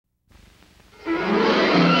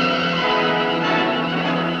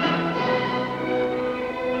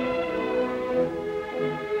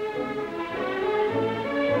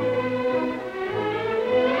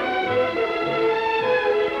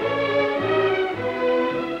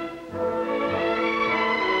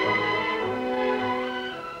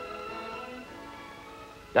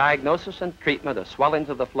Diagnosis and treatment of swellings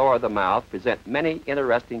of the floor of the mouth present many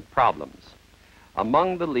interesting problems.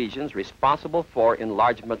 Among the lesions responsible for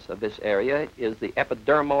enlargements of this area is the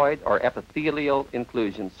epidermoid or epithelial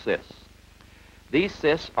inclusion cysts. These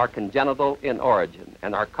cysts are congenital in origin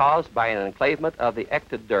and are caused by an enclavement of the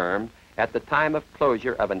ectoderm at the time of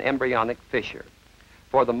closure of an embryonic fissure.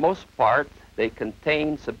 For the most part, they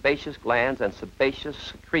contain sebaceous glands and sebaceous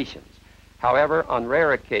secretions. However, on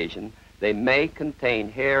rare occasion, they may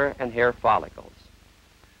contain hair and hair follicles.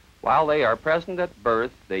 While they are present at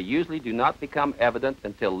birth, they usually do not become evident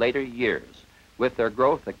until later years, with their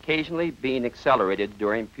growth occasionally being accelerated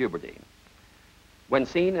during puberty. When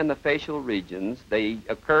seen in the facial regions, they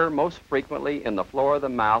occur most frequently in the floor of the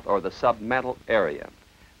mouth or the submental area.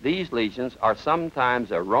 These lesions are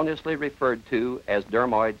sometimes erroneously referred to as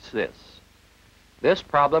dermoid cysts. This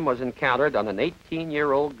problem was encountered on an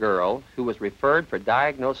 18-year-old girl who was referred for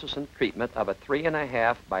diagnosis and treatment of a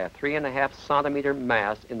 3.5 by 3.5 centimeter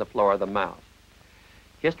mass in the floor of the mouth.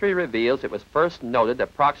 History reveals it was first noted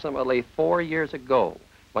approximately 4 years ago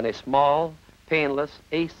when a small, painless,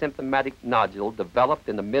 asymptomatic nodule developed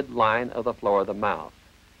in the midline of the floor of the mouth.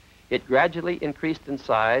 It gradually increased in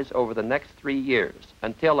size over the next 3 years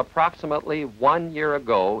until approximately 1 year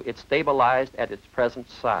ago it stabilized at its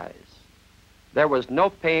present size. There was no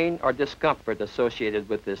pain or discomfort associated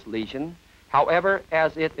with this lesion. However,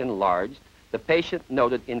 as it enlarged, the patient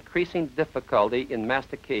noted increasing difficulty in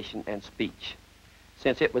mastication and speech.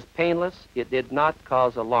 Since it was painless, it did not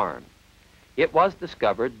cause alarm. It was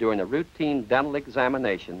discovered during a routine dental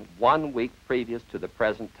examination 1 week previous to the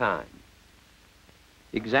present time.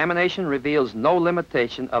 Examination reveals no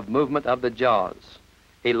limitation of movement of the jaws.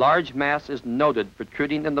 A large mass is noted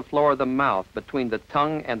protruding in the floor of the mouth between the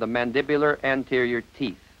tongue and the mandibular anterior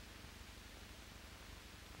teeth.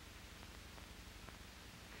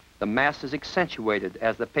 The mass is accentuated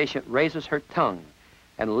as the patient raises her tongue,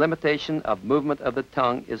 and limitation of movement of the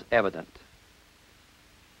tongue is evident.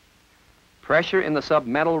 Pressure in the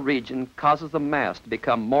submental region causes the mass to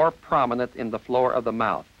become more prominent in the floor of the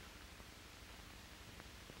mouth.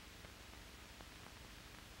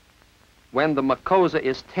 When the mucosa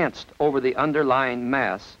is tensed over the underlying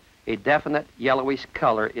mass, a definite yellowish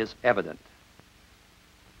color is evident.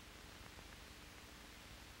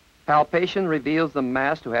 Palpation reveals the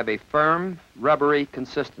mass to have a firm, rubbery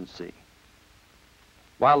consistency.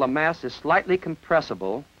 While the mass is slightly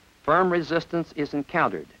compressible, firm resistance is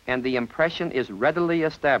encountered, and the impression is readily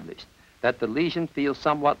established that the lesion feels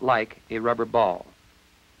somewhat like a rubber ball.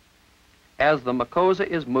 As the mucosa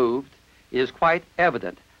is moved, it is quite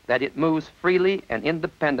evident that it moves freely and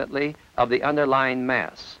independently of the underlying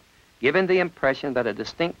mass, giving the impression that a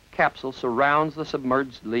distinct capsule surrounds the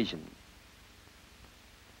submerged lesion.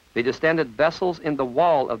 The distended vessels in the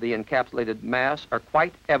wall of the encapsulated mass are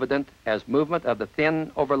quite evident as movement of the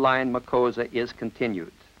thin overlying mucosa is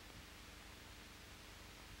continued.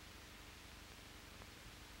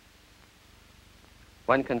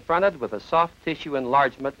 When confronted with a soft tissue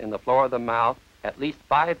enlargement in the floor of the mouth, at least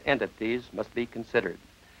 5 entities must be considered.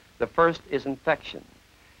 The first is infection.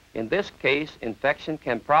 In this case, infection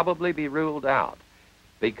can probably be ruled out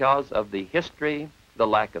because of the history, the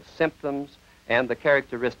lack of symptoms, and the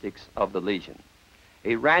characteristics of the lesion.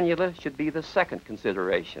 A ranula should be the second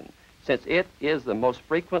consideration, since it is the most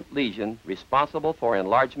frequent lesion responsible for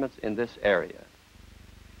enlargements in this area.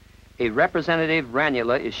 A representative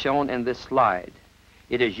ranula is shown in this slide.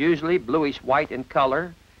 It is usually bluish-white in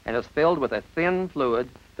color and is filled with a thin fluid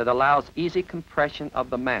that allows easy compression of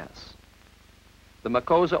the mass. The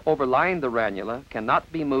mucosa overlying the ranula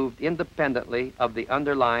cannot be moved independently of the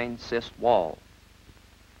underlying cyst wall.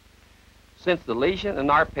 Since the lesion in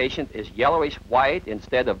our patient is yellowish-white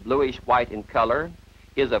instead of bluish-white in color,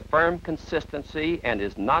 is of firm consistency and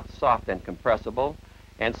is not soft and compressible,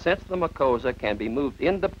 and since the mucosa can be moved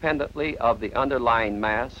independently of the underlying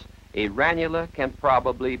mass, a ranula can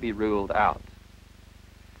probably be ruled out.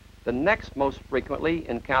 The next most frequently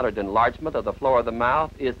encountered enlargement of the floor of the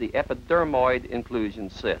mouth is the epidermoid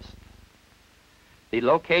inclusion cyst. The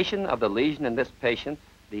location of the lesion in this patient,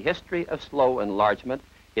 the history of slow enlargement,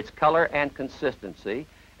 its color and consistency,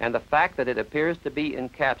 and the fact that it appears to be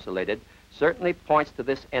encapsulated certainly points to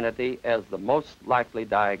this entity as the most likely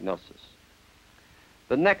diagnosis.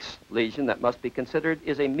 The next lesion that must be considered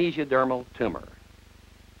is a mesodermal tumor.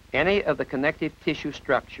 Any of the connective tissue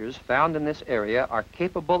structures found in this area are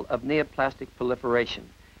capable of neoplastic proliferation,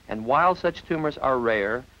 and while such tumors are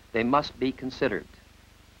rare, they must be considered.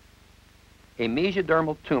 A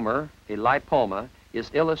mesodermal tumor, a lipoma,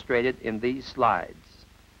 is illustrated in these slides.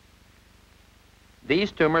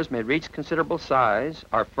 These tumors may reach considerable size,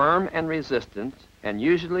 are firm and resistant, and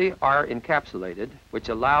usually are encapsulated, which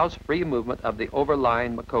allows free movement of the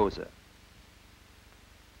overlying mucosa.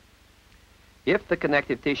 If the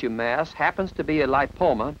connective tissue mass happens to be a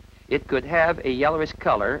lipoma, it could have a yellowish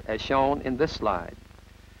color as shown in this slide.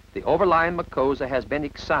 The overlying mucosa has been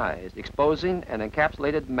excised, exposing an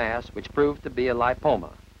encapsulated mass which proved to be a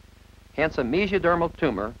lipoma. Hence, a mesodermal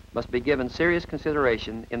tumor must be given serious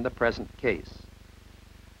consideration in the present case.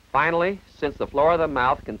 Finally, since the floor of the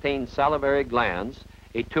mouth contains salivary glands,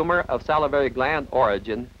 a tumor of salivary gland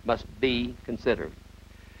origin must be considered.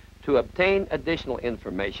 To obtain additional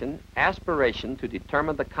information, aspiration to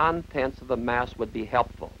determine the contents of the mass would be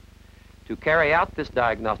helpful. To carry out this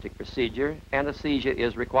diagnostic procedure, anesthesia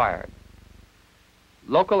is required.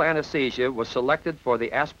 Local anesthesia was selected for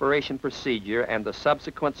the aspiration procedure and the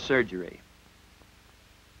subsequent surgery.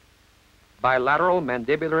 Bilateral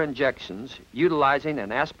mandibular injections utilizing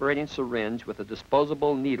an aspirating syringe with a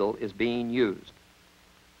disposable needle is being used.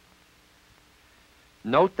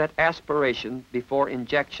 Note that aspiration before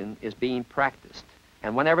injection is being practiced,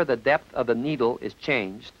 and whenever the depth of the needle is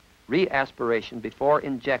changed, re-aspiration before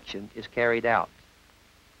injection is carried out.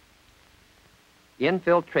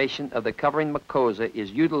 Infiltration of the covering mucosa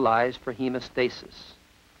is utilized for hemostasis.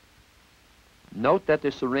 Note that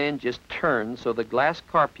the syringe is turned so the glass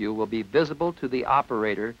carpule will be visible to the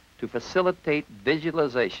operator to facilitate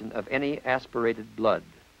visualization of any aspirated blood.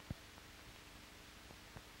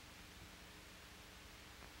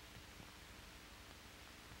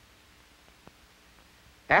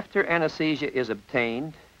 After anesthesia is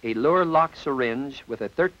obtained, a lower lock syringe with a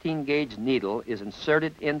 13-gauge needle is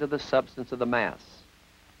inserted into the substance of the mass.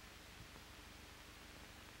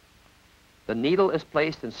 The needle is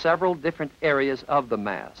placed in several different areas of the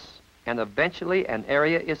mass, and eventually an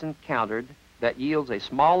area is encountered that yields a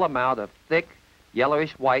small amount of thick,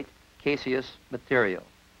 yellowish-white caseous material.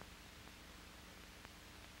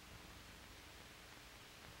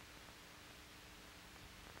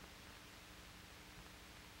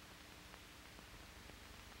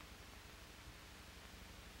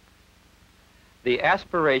 The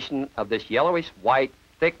aspiration of this yellowish-white,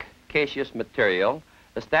 thick, caseous material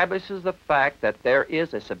establishes the fact that there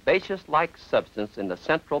is a sebaceous-like substance in the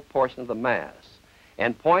central portion of the mass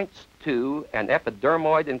and points to an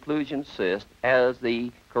epidermoid inclusion cyst as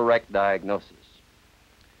the correct diagnosis.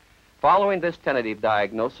 Following this tentative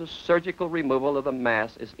diagnosis, surgical removal of the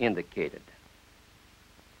mass is indicated.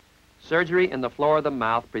 Surgery in the floor of the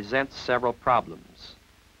mouth presents several problems.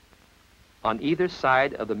 On either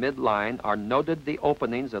side of the midline are noted the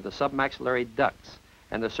openings of the submaxillary ducts,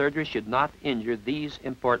 and the surgery should not injure these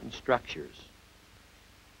important structures.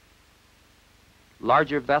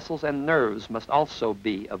 Larger vessels and nerves must also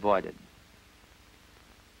be avoided.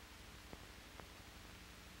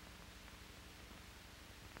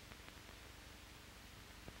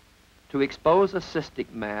 To expose a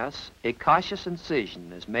cystic mass, a cautious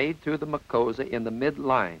incision is made through the mucosa in the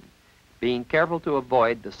midline, being careful to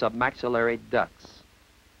avoid the submaxillary ducts.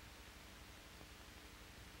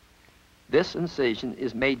 This incision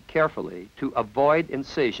is made carefully to avoid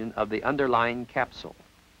incision of the underlying capsule.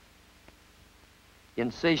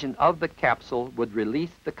 Incision of the capsule would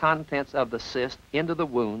release the contents of the cyst into the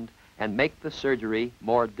wound and make the surgery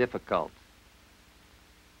more difficult.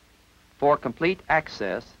 For complete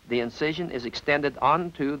access, the incision is extended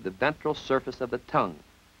onto the ventral surface of the tongue.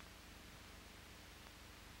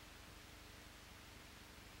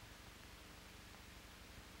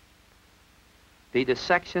 The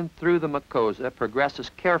dissection through the mucosa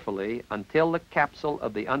progresses carefully until the capsule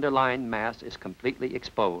of the underlying mass is completely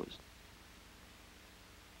exposed.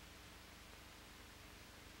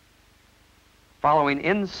 Following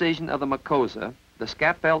incision of the mucosa, the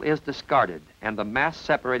scapel is discarded and the mass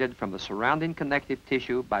separated from the surrounding connective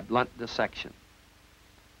tissue by blunt dissection.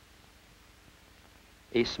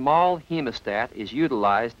 A small hemostat is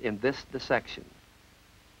utilized in this dissection.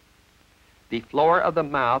 The floor of the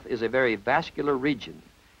mouth is a very vascular region,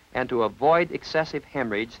 and to avoid excessive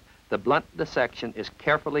hemorrhage, the blunt dissection is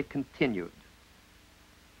carefully continued.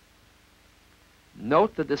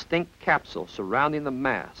 Note the distinct capsule surrounding the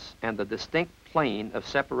mass and the distinct plane of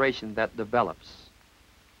separation that develops.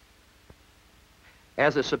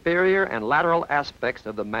 As the superior and lateral aspects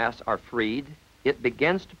of the mass are freed, it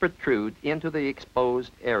begins to protrude into the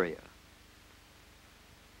exposed area.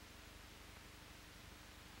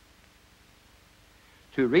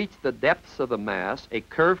 To reach the depths of the mass, a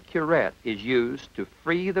curved curette is used to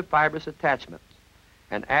free the fibrous attachment,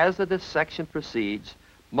 and as the dissection proceeds,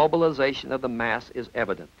 mobilization of the mass is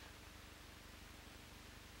evident.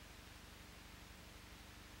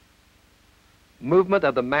 Movement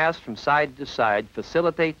of the mass from side to side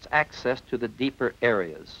facilitates access to the deeper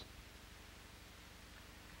areas.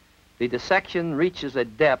 The dissection reaches a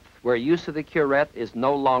depth where use of the curette is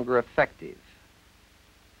no longer effective.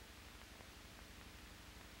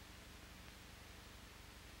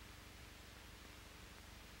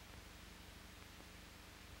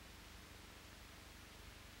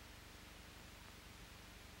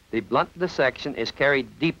 The blunt dissection is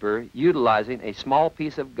carried deeper utilizing a small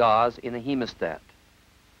piece of gauze in a hemostat.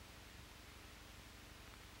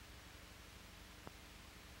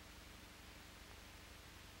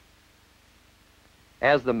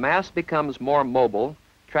 As the mass becomes more mobile,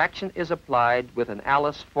 traction is applied with an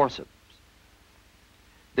Alice forceps.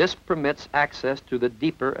 This permits access to the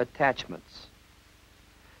deeper attachments.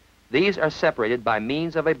 These are separated by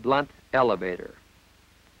means of a blunt elevator.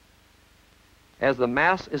 As the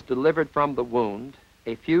mass is delivered from the wound,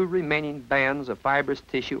 a few remaining bands of fibrous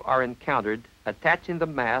tissue are encountered, attaching the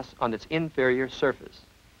mass on its inferior surface.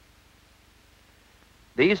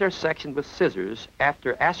 These are sectioned with scissors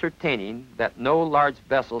after ascertaining that no large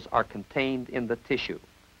vessels are contained in the tissue.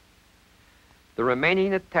 The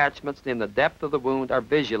remaining attachments in the depth of the wound are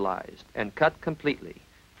visualized and cut completely,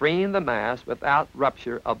 freeing the mass without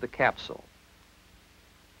rupture of the capsule.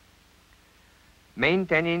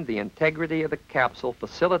 Maintaining the integrity of the capsule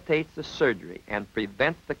facilitates the surgery and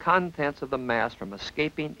prevents the contents of the mass from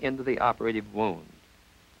escaping into the operative wound.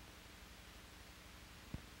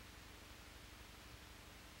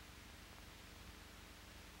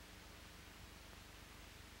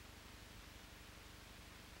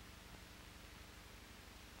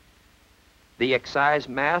 The excised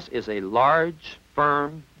mass is a large,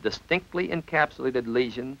 firm, distinctly encapsulated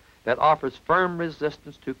lesion that offers firm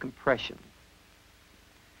resistance to compression.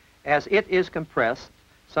 As it is compressed,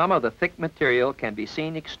 some of the thick material can be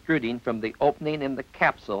seen extruding from the opening in the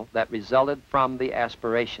capsule that resulted from the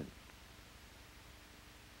aspiration.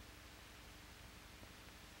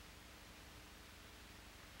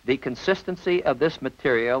 The consistency of this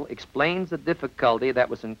material explains the difficulty that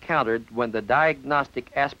was encountered when the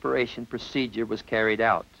diagnostic aspiration procedure was carried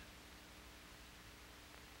out.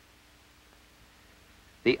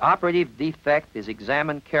 The operative defect is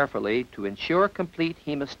examined carefully to ensure complete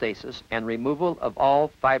hemostasis and removal of all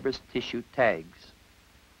fibrous tissue tags.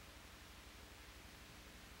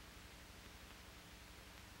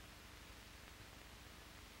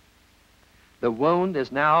 The wound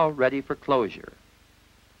is now ready for closure.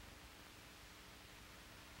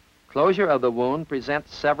 Closure of the wound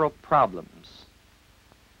presents several problems.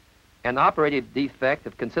 An operative defect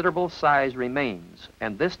of considerable size remains,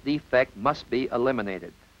 and this defect must be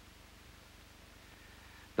eliminated.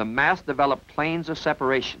 The mass developed planes of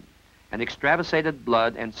separation, and extravasated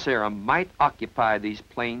blood and serum might occupy these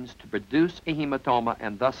planes to produce a hematoma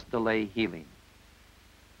and thus delay healing.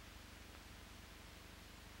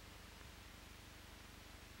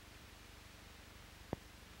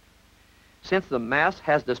 Since the mass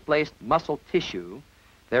has displaced muscle tissue,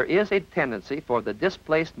 there is a tendency for the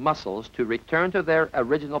displaced muscles to return to their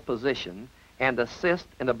original position and assist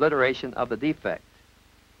in obliteration of the defect.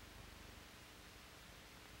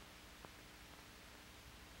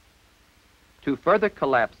 To further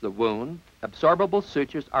collapse the wound, absorbable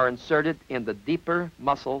sutures are inserted in the deeper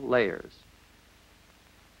muscle layers.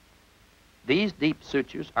 These deep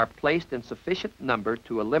sutures are placed in sufficient number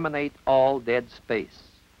to eliminate all dead space.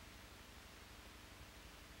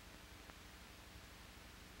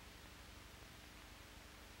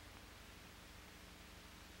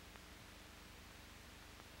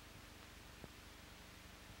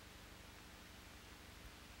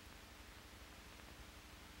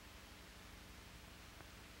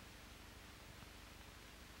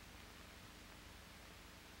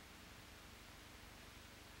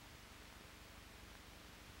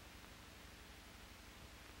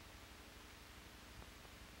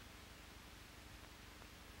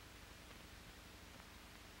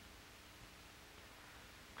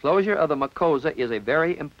 Closure of the mucosa is a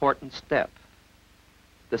very important step.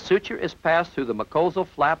 The suture is passed through the mucosal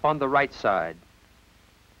flap on the right side.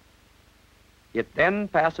 It then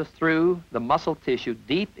passes through the muscle tissue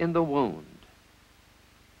deep in the wound,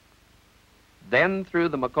 then through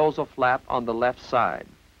the mucosal flap on the left side.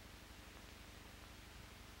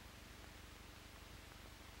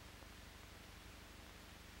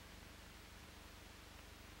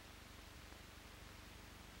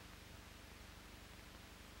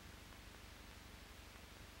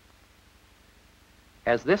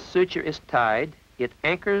 As this suture is tied, it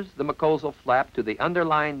anchors the mucosal flap to the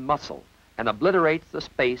underlying muscle and obliterates the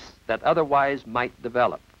space that otherwise might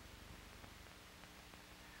develop.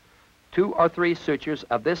 2 or 3 sutures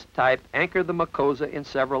of this type anchor the mucosa in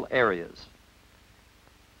several areas.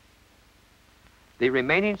 The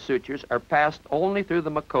remaining sutures are passed only through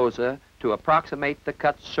the mucosa to approximate the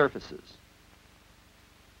cut surfaces.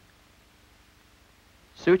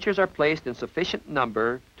 Sutures are placed in sufficient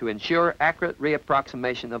number to ensure accurate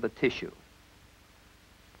reapproximation of the tissue.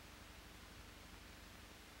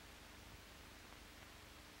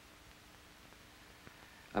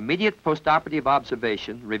 Immediate postoperative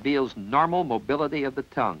observation reveals normal mobility of the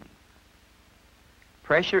tongue.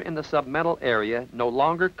 Pressure in the submental area no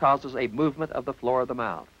longer causes a movement of the floor of the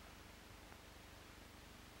mouth.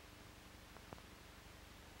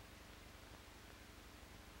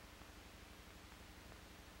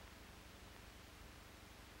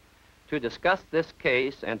 To discuss this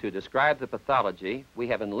case and to describe the pathology, we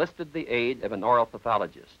have enlisted the aid of an oral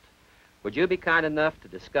pathologist. Would you be kind enough to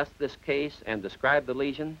discuss this case and describe the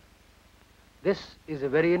lesion? This is a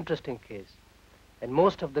very interesting case, and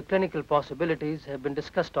most of the clinical possibilities have been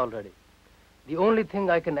discussed already. The only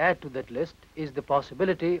thing I can add to that list is the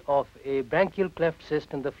possibility of a branchial cleft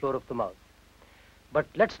cyst in the floor of the mouth. But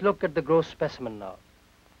let's look at the gross specimen now.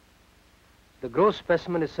 The gross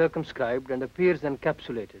specimen is circumscribed and appears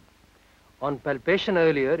encapsulated. On palpation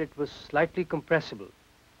earlier, it was slightly compressible.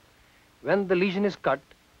 When the lesion is cut,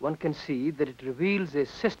 one can see that it reveals a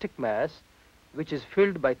cystic mass which is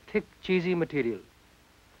filled by thick, cheesy material.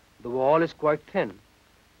 The wall is quite thin.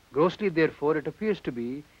 Grossly, therefore, it appears to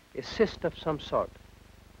be a cyst of some sort.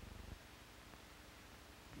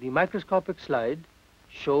 The microscopic slide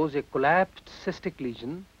shows a collapsed cystic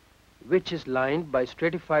lesion which is lined by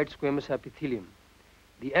stratified squamous epithelium.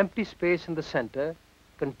 The empty space in the center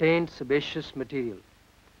contains sebaceous material.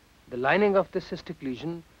 The lining of the cystic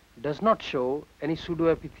lesion does not show any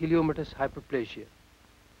pseudoepitheliomatous hyperplasia.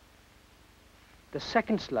 The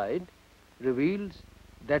second slide reveals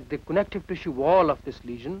that the connective tissue wall of this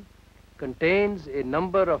lesion contains a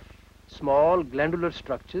number of small glandular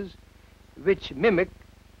structures which mimic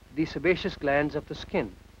the sebaceous glands of the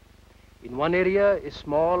skin. In one area, a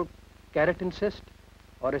small keratin cyst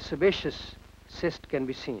or a sebaceous cyst can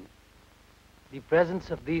be seen. The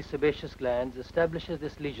presence of these sebaceous glands establishes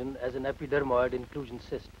this lesion as an epidermoid inclusion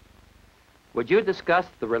cyst. Would you discuss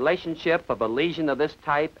the relationship of a lesion of this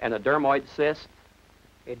type and a dermoid cyst?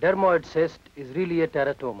 A dermoid cyst is really a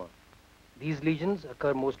teratoma. These lesions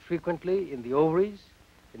occur most frequently in the ovaries,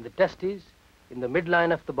 in the testes, in the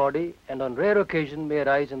midline of the body, and on rare occasion may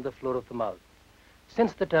arise in the floor of the mouth.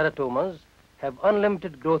 Since the teratomas have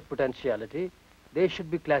unlimited growth potentiality, they should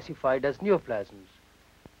be classified as neoplasms.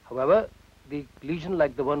 However, the lesion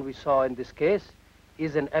like the one we saw in this case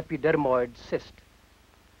is an epidermoid cyst.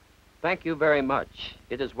 Thank you very much.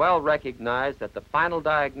 It is well recognized that the final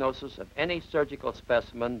diagnosis of any surgical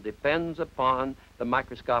specimen depends upon the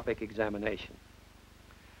microscopic examination.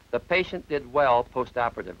 The patient did well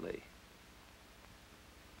postoperatively.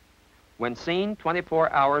 When seen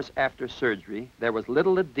 24 hours after surgery, there was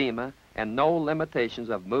little edema and no limitations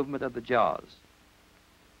of movement of the jaws.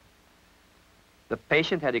 The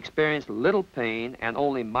patient had experienced little pain and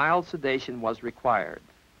only mild sedation was required.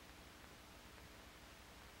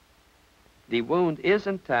 The wound is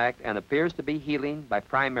intact and appears to be healing by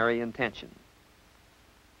primary intention.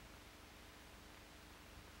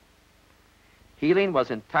 Healing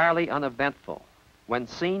was entirely uneventful. When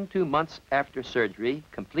seen 2 months after surgery,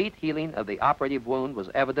 complete healing of the operative wound was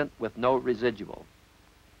evident with no residual.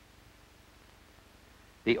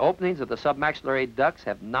 The openings of the submaxillary ducts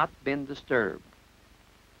have not been disturbed.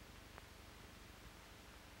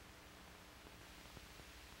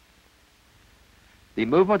 The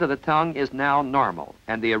movement of the tongue is now normal,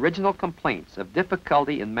 and the original complaints of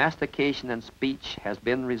difficulty in mastication and speech has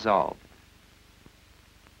been resolved.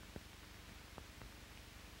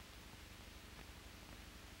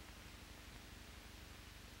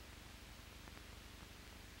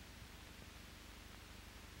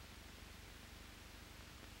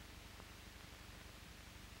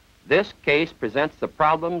 This case presents the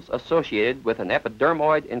problems associated with an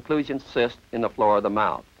epidermoid inclusion cyst in the floor of the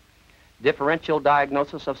mouth. Differential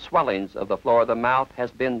diagnosis of swellings of the floor of the mouth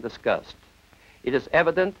has been discussed. It is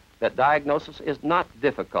evident that diagnosis is not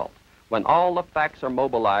difficult when all the facts are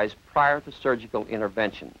mobilized prior to surgical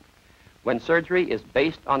intervention. When surgery is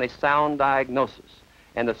based on a sound diagnosis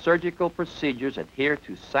and the surgical procedures adhere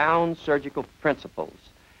to sound surgical principles,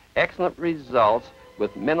 excellent results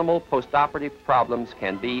with minimal postoperative problems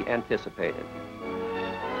can be anticipated.